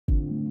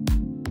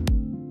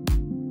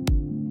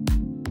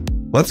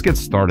Let's get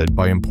started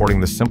by importing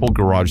the Simple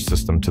Garage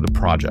system to the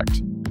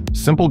project.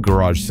 Simple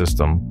Garage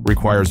System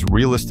requires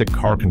Realistic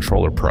Car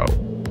Controller Pro.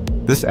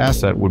 This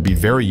asset would be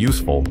very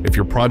useful if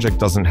your project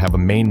doesn't have a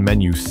main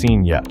menu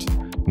scene yet.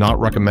 Not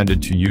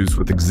recommended to use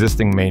with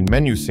existing main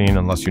menu scene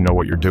unless you know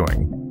what you're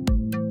doing.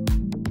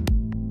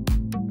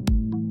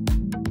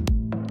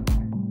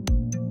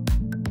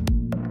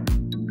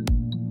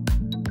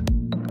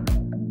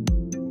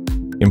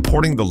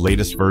 Importing the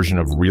latest version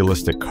of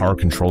Realistic Car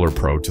Controller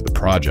Pro to the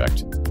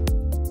project.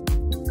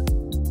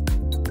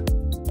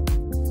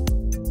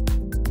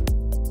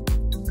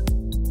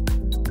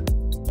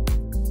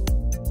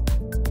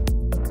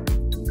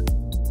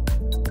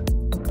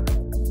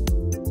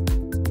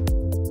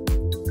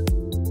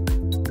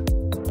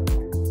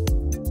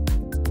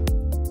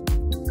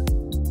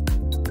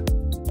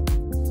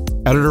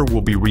 Editor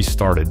will be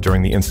restarted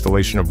during the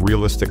installation of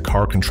Realistic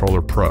Car Controller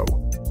Pro.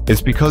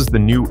 It's because the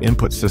new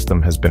input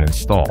system has been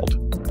installed.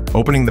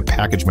 Opening the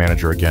package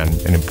manager again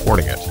and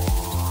importing it.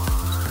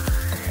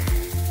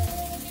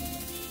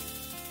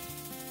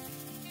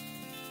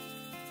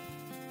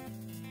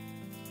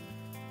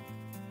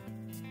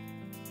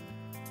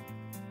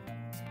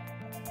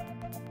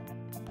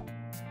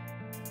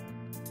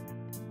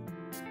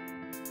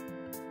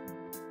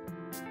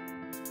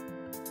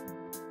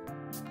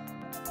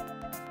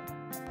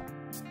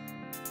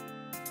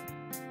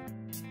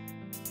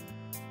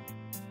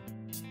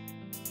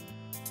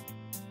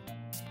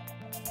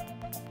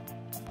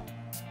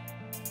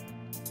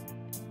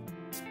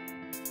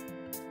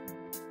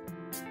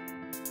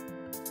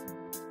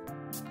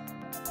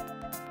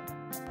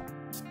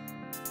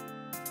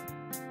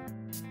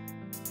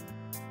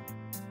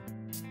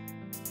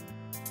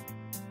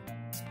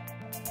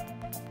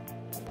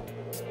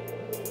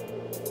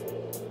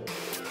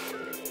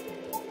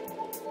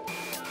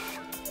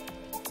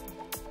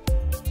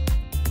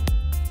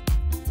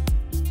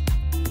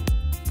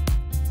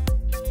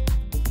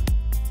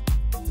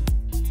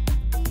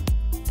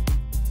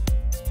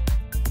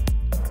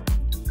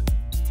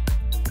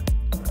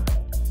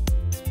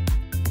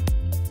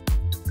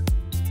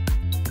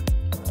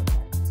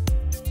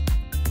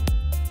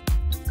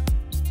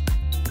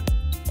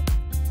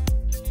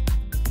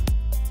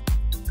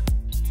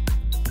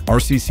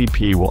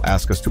 RCCP will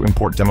ask us to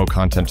import demo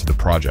content to the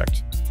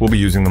project. We'll be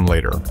using them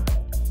later.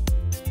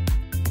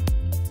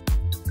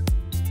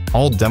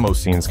 All demo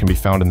scenes can be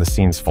found in the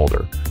Scenes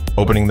folder.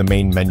 Opening the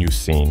main menu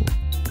scene.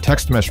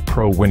 TextMesh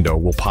Pro window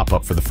will pop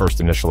up for the first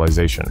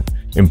initialization.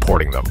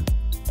 Importing them.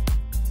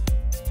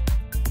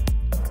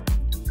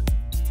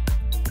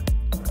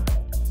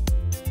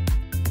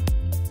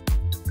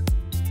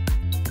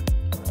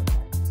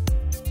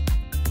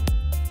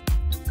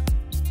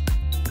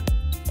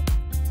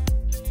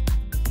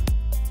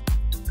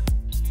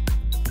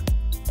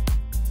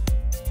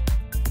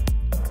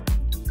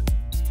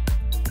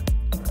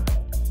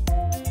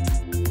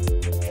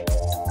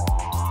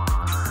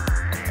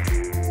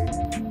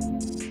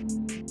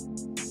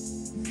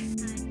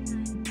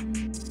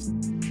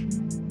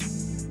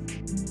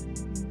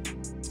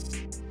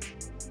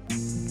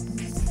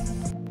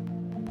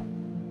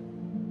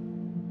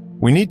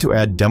 We need to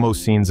add demo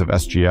scenes of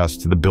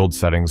SGS to the build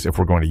settings if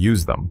we're going to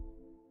use them.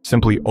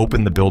 Simply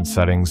open the build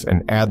settings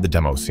and add the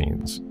demo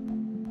scenes.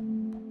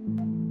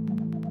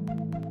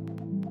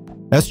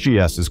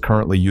 SGS is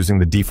currently using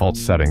the default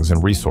settings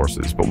and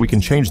resources, but we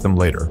can change them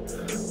later.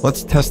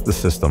 Let's test the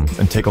system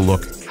and take a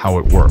look how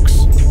it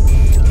works.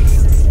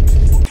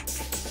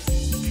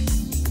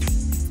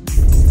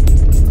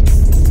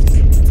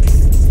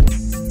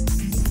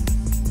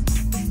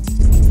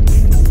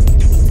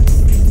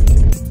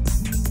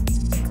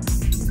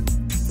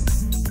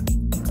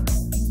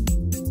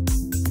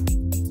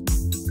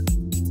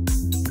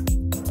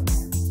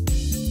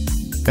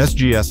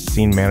 SGS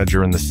Scene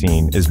Manager in the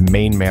scene is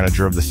main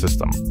manager of the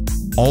system.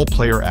 All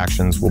player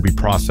actions will be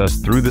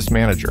processed through this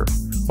manager,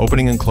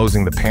 opening and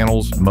closing the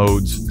panels,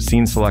 modes,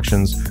 scene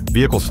selections,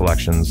 vehicle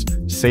selections,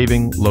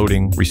 saving,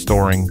 loading,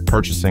 restoring,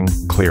 purchasing,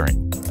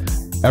 clearing.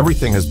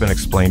 Everything has been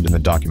explained in the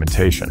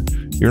documentation.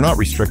 You're not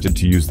restricted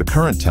to use the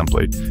current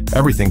template.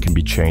 Everything can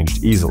be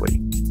changed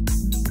easily.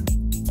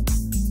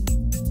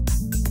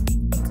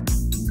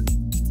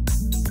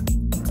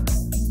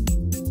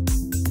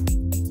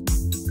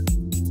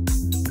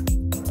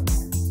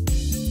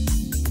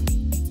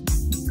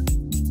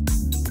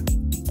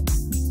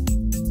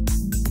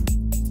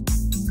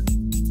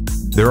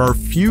 There are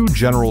few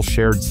general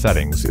shared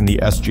settings in the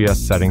SGS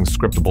Settings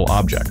scriptable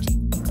object.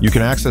 You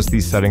can access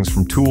these settings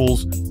from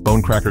Tools,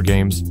 BoneCracker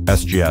Games,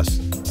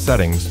 SGS,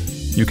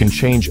 Settings. You can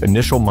change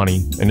initial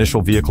money,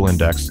 initial vehicle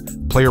index,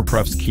 player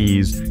prefs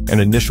keys,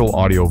 and initial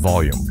audio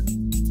volume.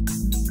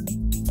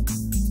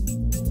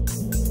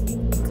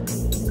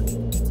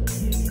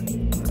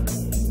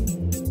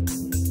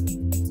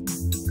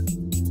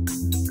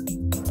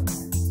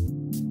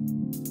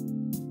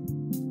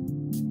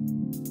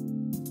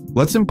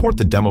 Let's import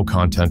the demo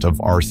content of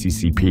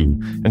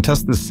RCCP and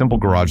test this Simple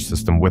Garage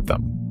system with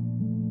them.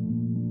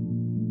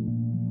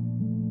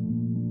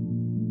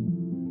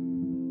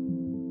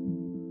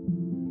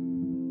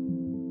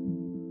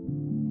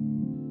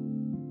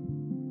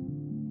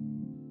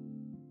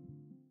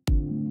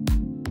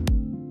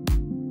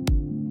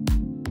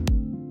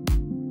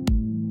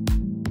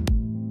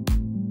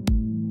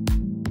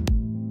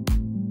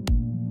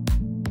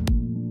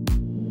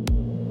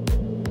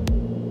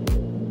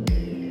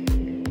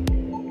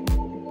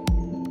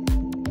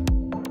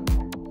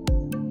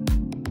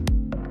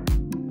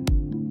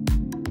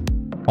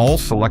 All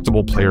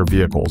selectable player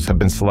vehicles have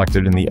been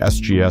selected in the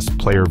SGS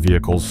Player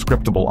Vehicles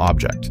scriptable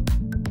object.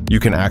 You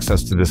can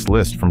access to this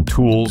list from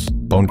Tools,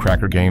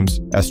 BoneCracker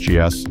Games,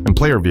 SGS, and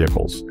Player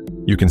Vehicles.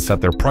 You can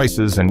set their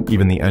prices and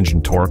even the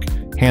engine torque,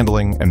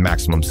 handling, and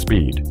maximum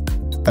speed.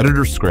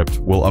 Editor Script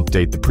will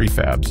update the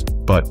prefabs,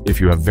 but if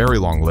you have very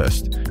long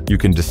list, you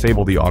can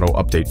disable the auto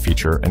update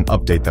feature and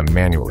update them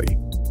manually.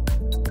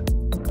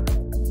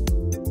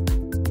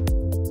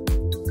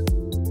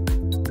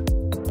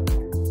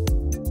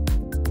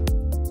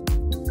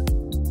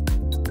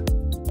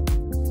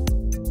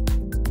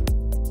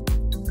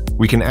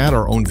 We can add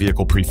our own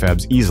vehicle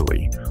prefabs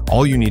easily.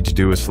 All you need to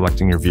do is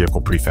selecting your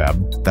vehicle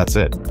prefab. That's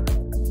it.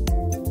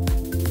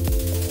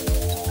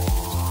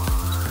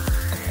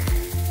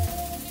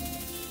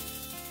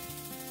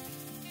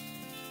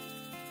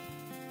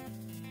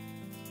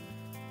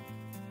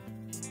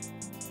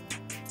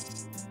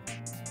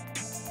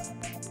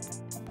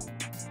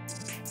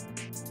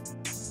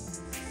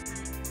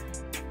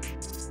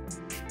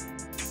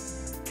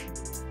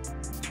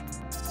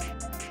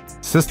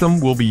 System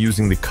will be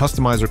using the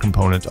customizer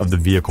component of the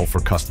vehicle for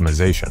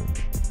customization.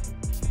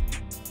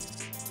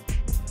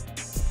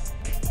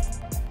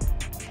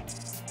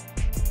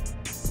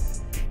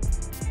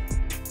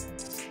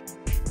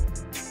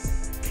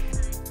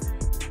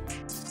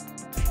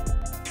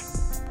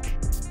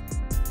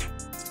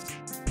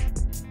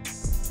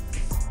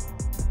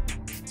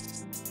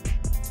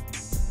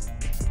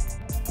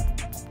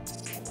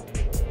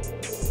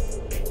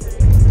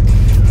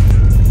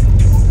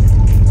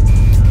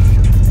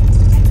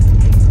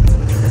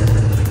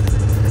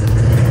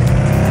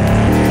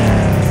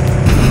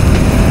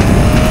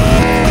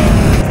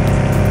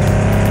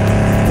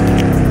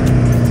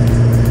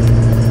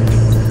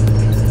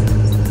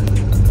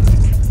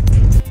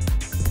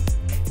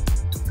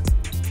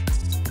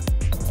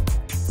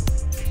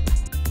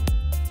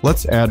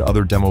 Let's add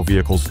other demo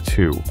vehicles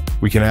too.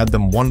 We can add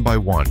them one by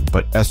one,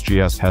 but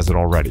SGS has it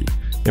already.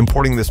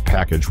 Importing this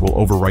package will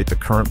overwrite the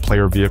current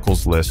player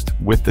vehicles list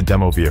with the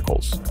demo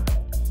vehicles.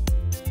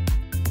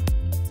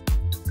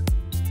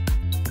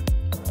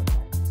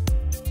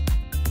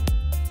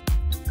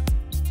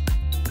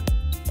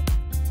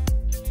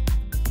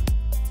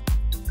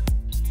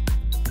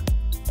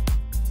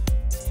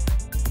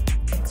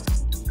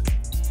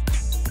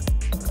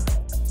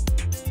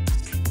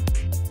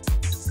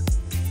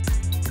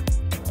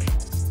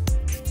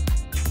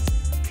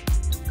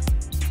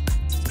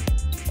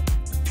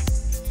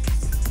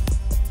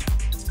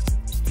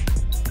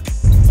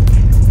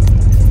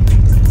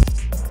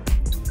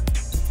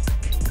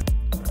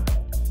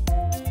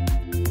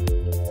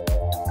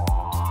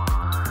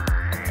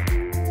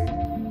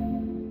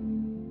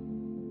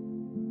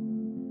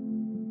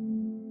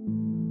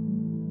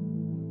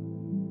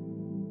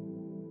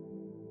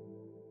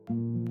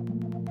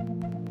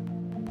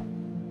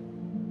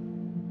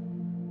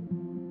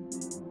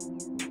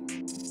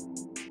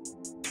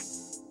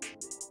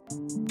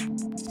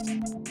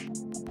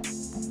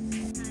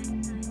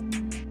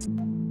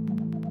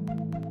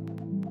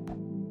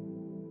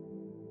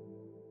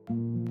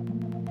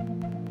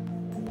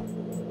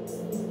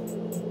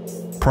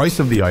 Price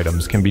of the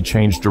items can be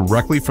changed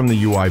directly from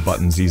the UI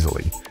buttons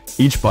easily.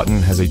 Each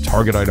button has a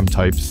target item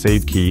type,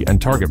 save key,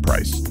 and target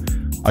price.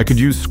 I could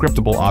use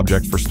scriptable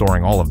object for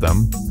storing all of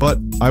them, but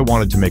I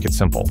wanted to make it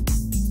simple.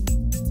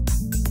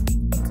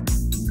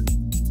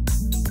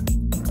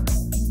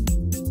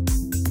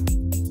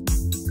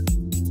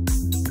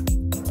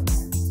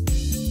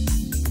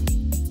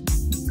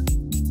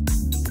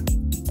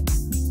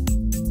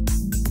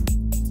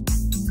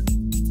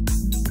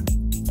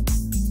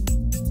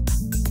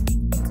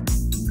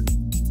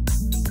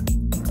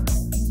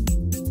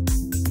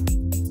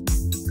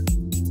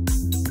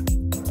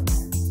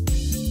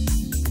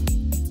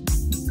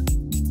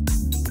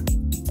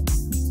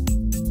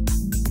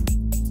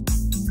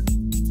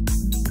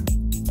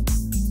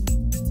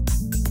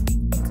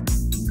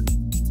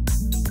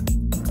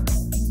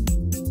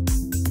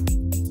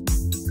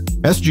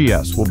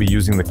 SGS will be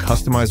using the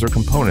customizer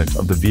component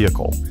of the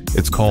vehicle.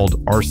 It's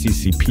called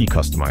RCCP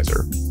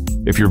Customizer.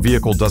 If your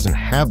vehicle doesn't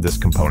have this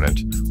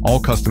component, all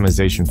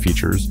customization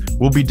features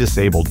will be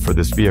disabled for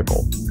this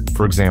vehicle.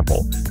 For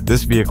example,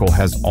 this vehicle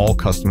has all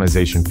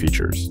customization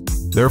features.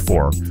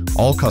 Therefore,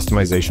 all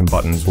customization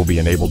buttons will be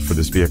enabled for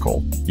this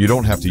vehicle. You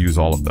don't have to use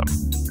all of them.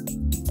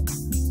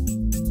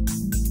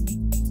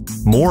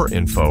 More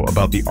info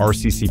about the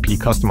RCCP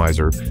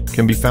Customizer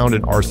can be found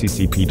in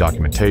RCCP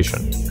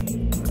documentation.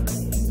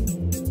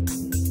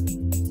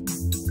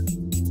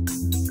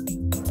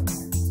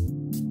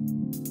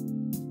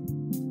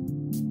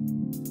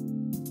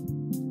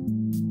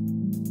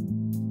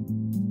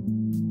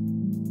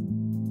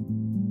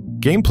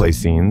 Gameplay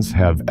scenes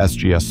have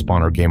SGS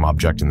spawner game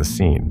object in the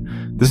scene.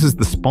 This is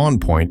the spawn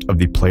point of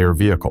the player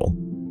vehicle.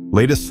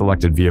 Latest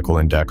selected vehicle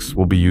index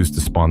will be used to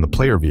spawn the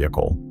player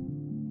vehicle.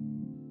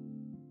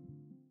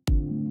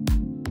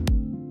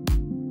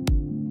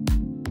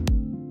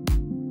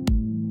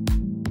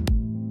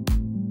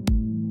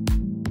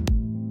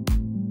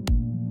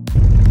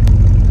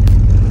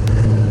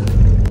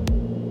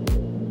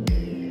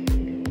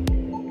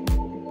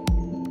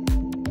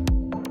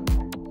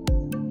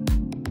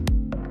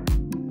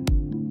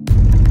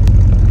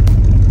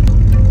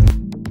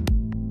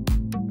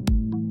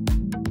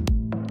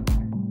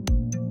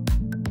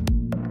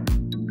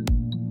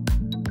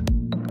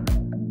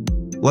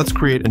 Let's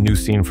create a new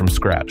scene from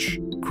scratch,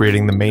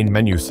 creating the main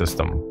menu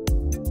system.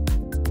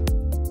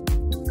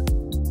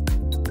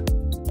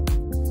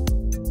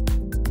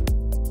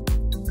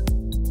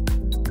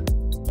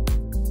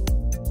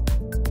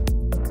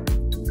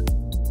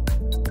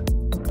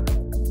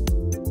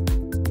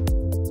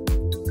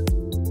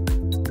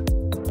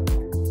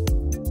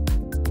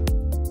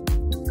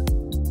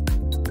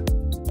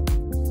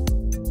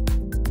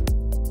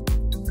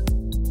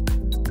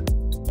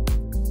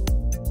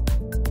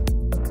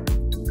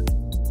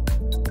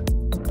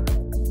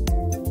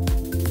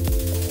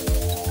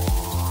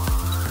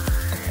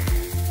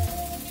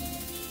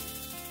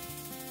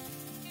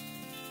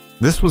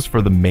 This was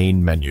for the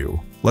main menu.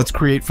 Let's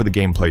create for the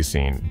gameplay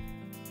scene.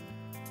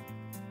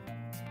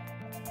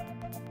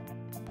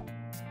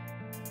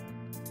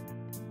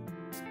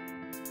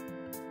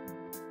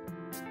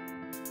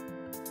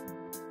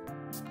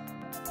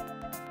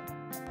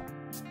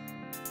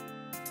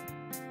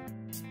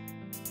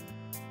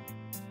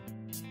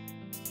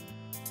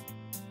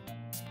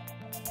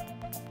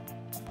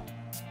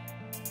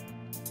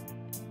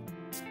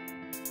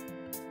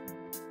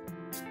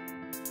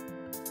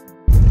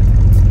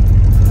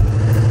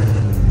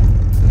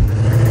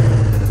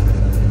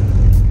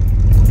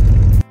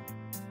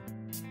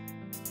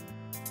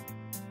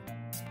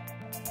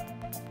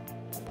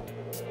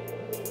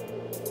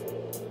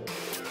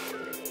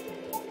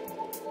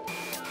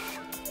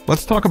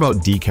 Let's talk about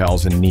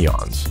decals and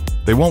neons.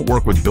 They won't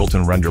work with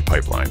built-in render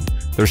pipeline.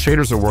 Their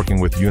shaders are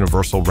working with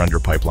universal render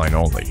pipeline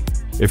only.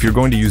 If you're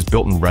going to use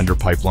built-in render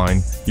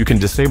pipeline, you can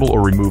disable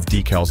or remove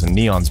decals and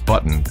neons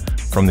button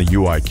from the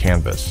UI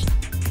canvas.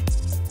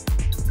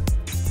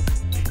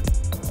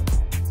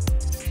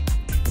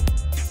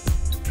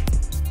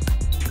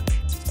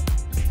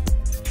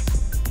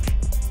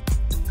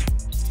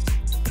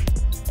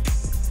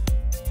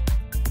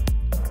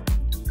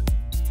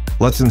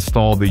 Let's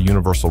install the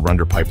universal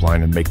render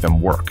pipeline and make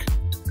them work.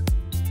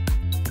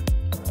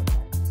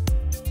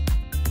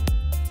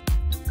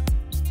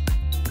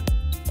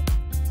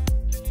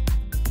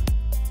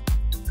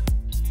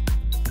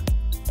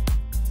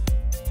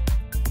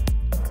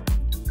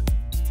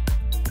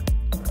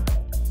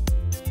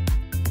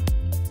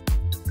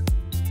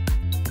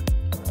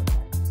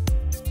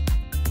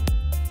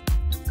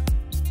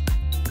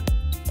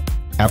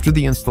 After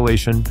the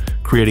installation,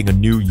 creating a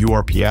new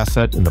URP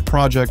asset in the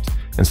project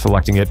and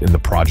selecting it in the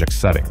project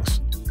settings.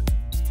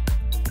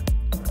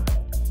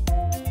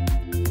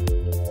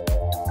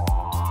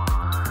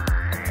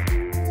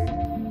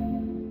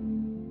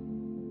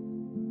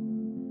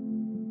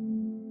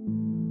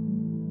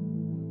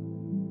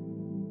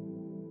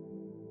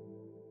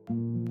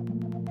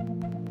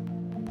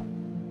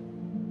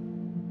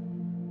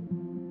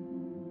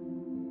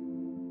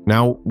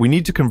 Now, we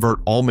need to convert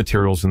all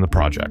materials in the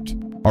project.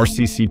 Our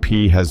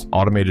CCP has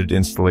automated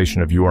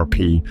installation of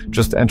URP.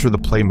 Just enter the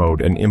play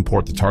mode and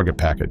import the target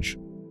package.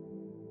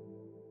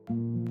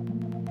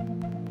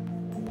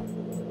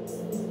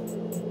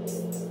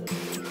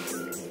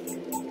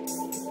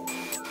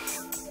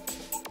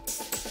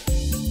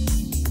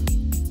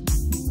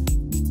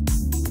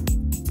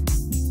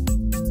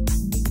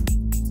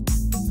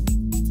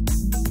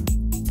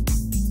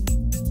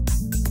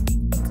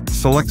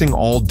 Selecting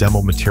all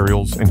demo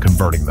materials and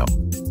converting them.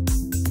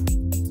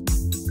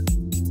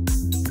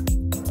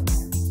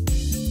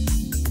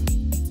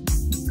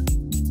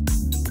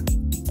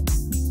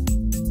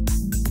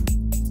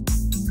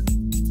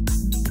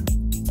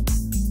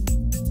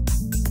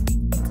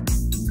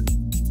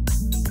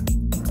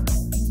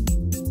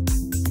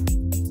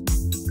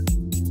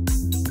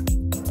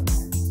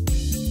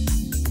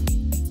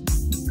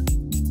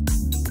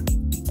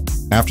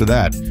 After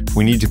that,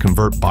 we need to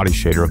convert body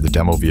shader of the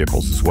demo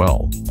vehicles as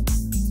well.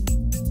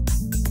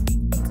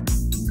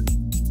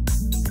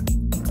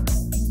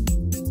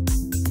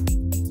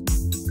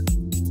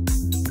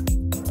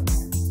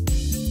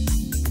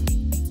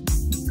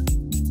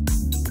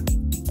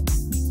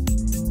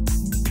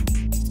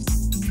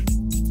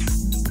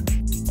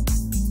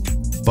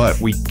 But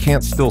we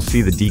can't still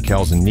see the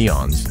decals and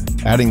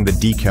neons, adding the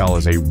decal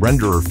as a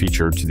renderer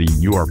feature to the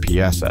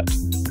URP asset.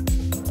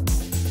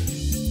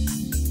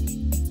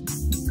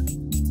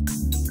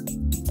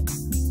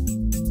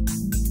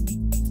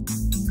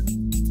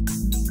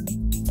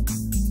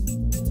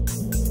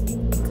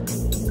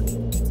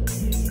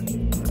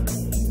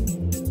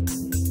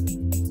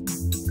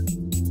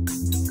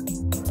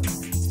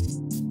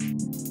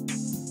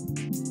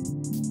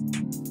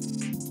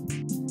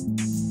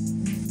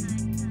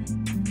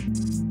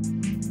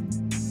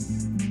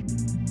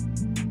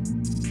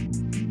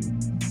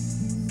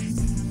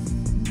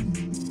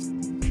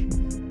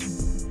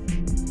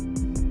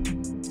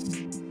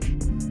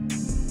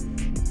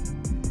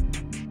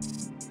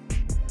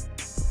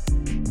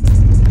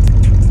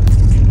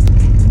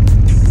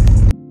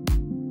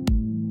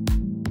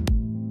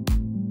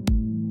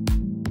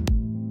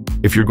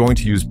 If you're going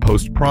to use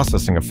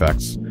post-processing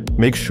effects,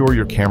 make sure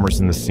your cameras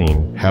in the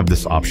scene have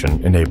this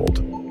option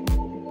enabled.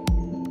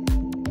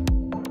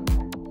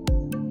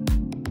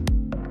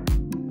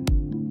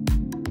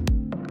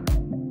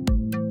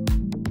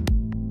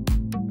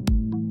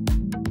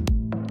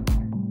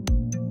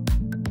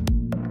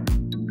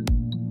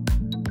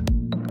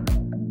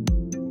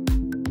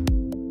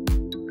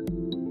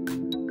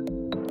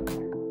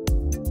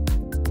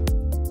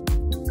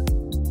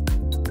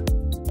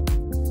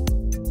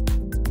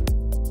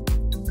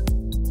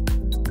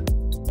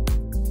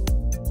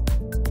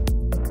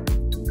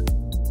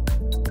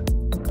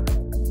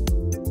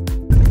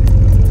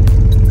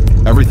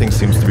 Everything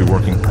seems to be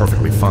working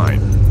perfectly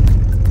fine.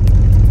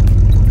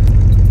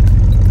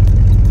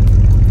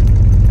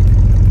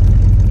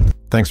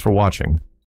 Thanks for watching.